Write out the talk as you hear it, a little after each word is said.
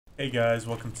Hey guys,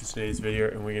 welcome to today's video,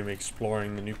 and we're going to be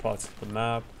exploring the new parts of the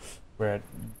map. We're at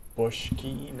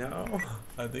Bushki now.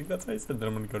 I think that's how I said that.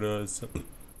 I'm going to go to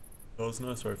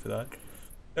Dozno, sorry for that.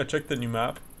 Yeah, check the new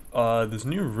map. There's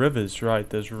new rivers, right?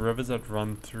 There's rivers that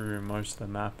run through most of the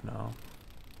map now.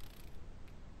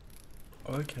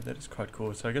 Okay, that is quite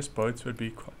cool. So I guess boats would be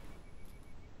quite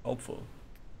helpful.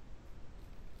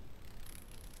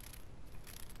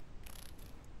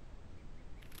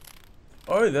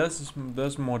 Oh,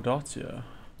 there's more dots here.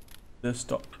 This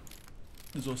dot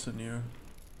is also new.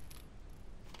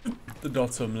 The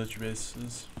dots are military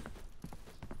bases.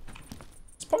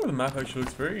 This part of the map actually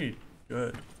looks very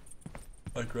good.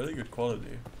 Like, really good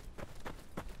quality.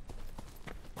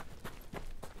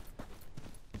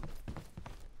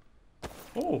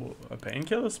 Oh, a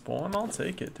painkiller spawn? I'll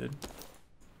take it, dude.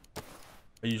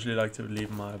 I usually like to leave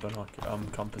my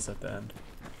compass at the end,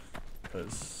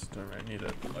 because don't really need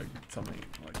it, like something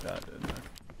like that. And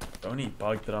the only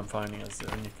bug that I'm finding is that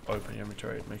when you open your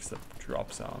inventory, it makes the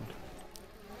drop sound.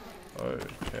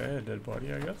 Okay, a dead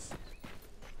body, I guess.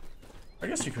 I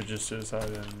guess you could just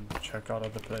suicide and check out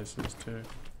other places too.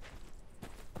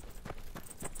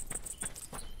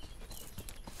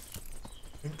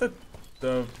 I think that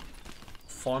the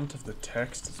font of the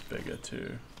text is bigger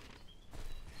too.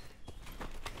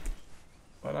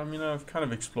 But I mean, I've kind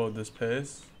of explored this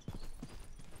place.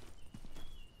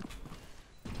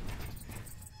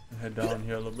 Head down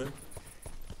here a little bit.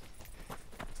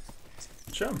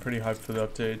 Actually, I'm pretty hyped for the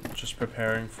update. Just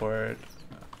preparing for it.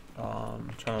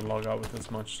 Trying to log out with as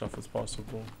much stuff as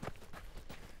possible.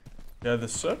 Yeah, the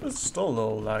server's still a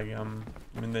little laggy.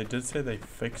 I mean, they did say they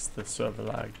fixed the server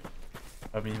lag.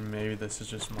 I mean, maybe this is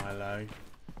just my lag.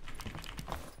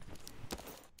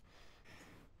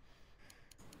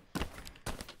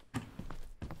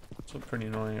 So pretty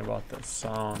annoying about the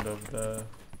sound of the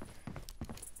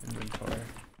inventory.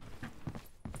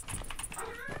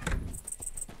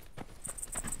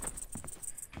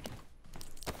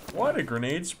 What, a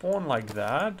grenade spawn like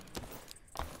that?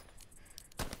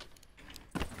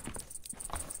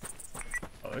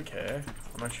 Okay,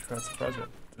 I'm actually quite surprised with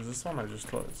it. Is this one I just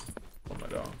closed? Oh my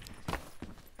god.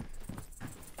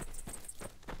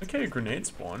 Okay, a grenade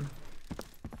spawn.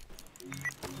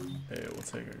 Hey, we'll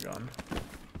take a gun.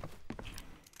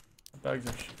 The bag's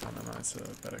actually kind of nice, a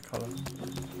better color.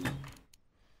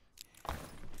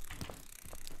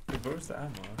 Hey, where's the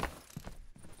ammo?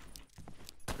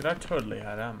 Dude, I totally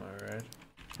had ammo, right?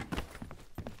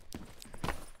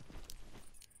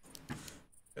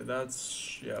 Okay,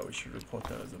 that's... yeah, we should report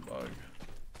that as a bug.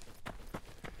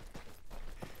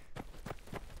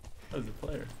 That was a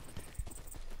player.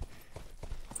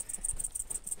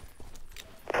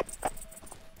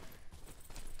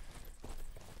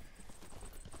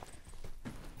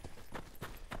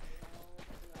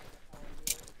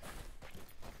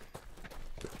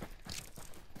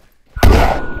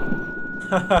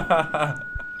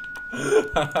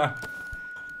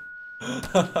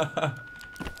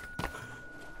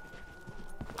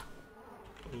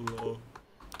 Hello.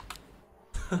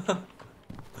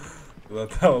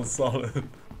 That was solid.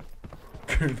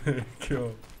 Grenade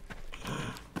kill.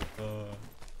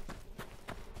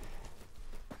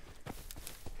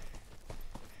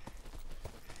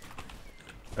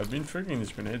 I've been freaking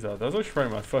these grenades out. That was actually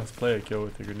probably my first player kill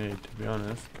with a grenade, to be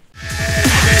honest.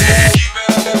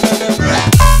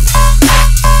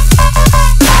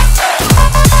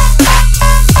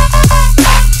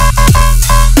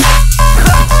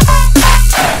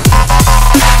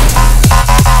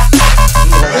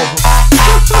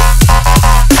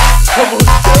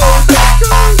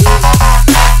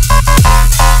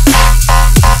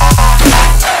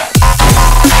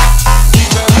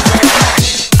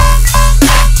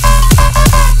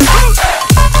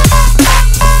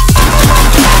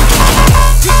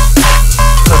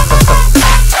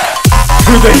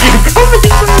 They keep coming,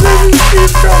 they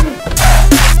keep coming.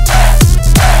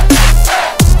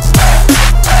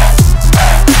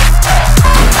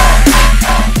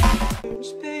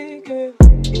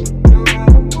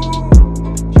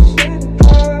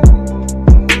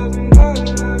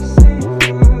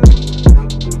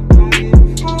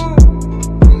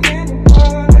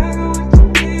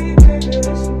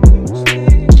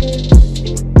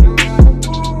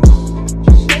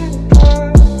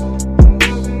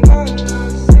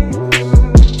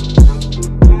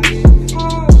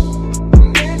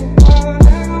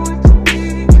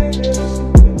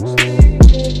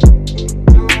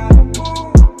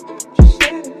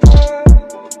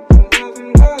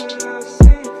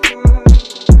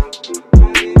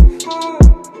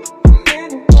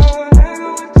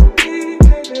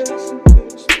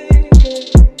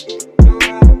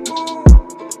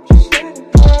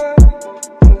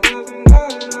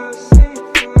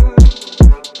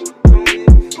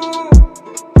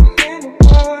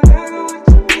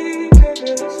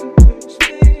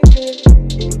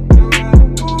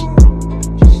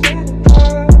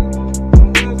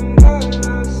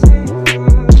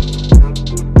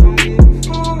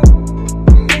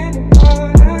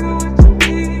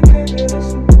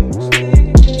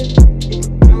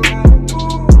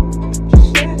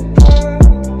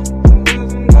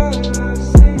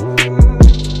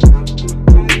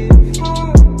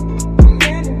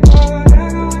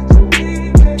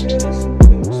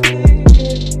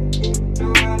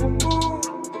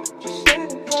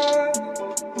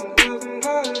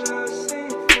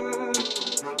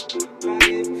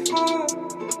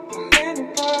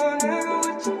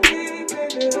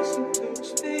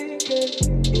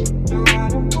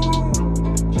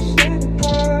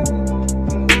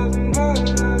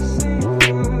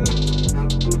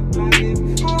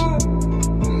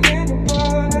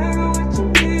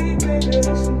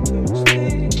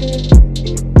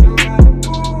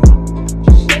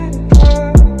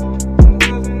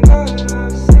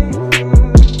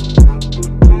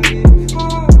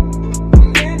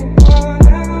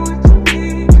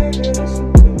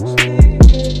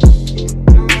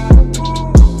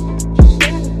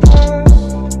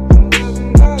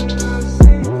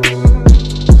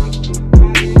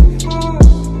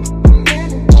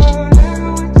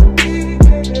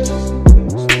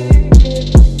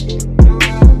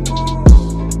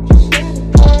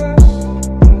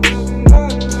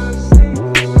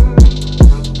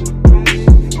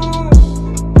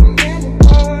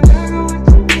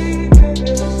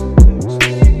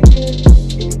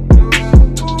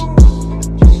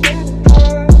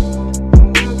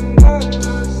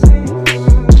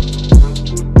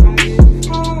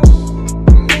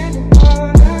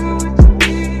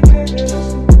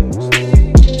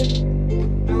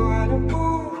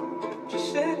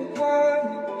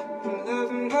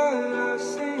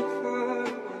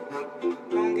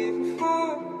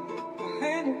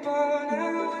 goodbye.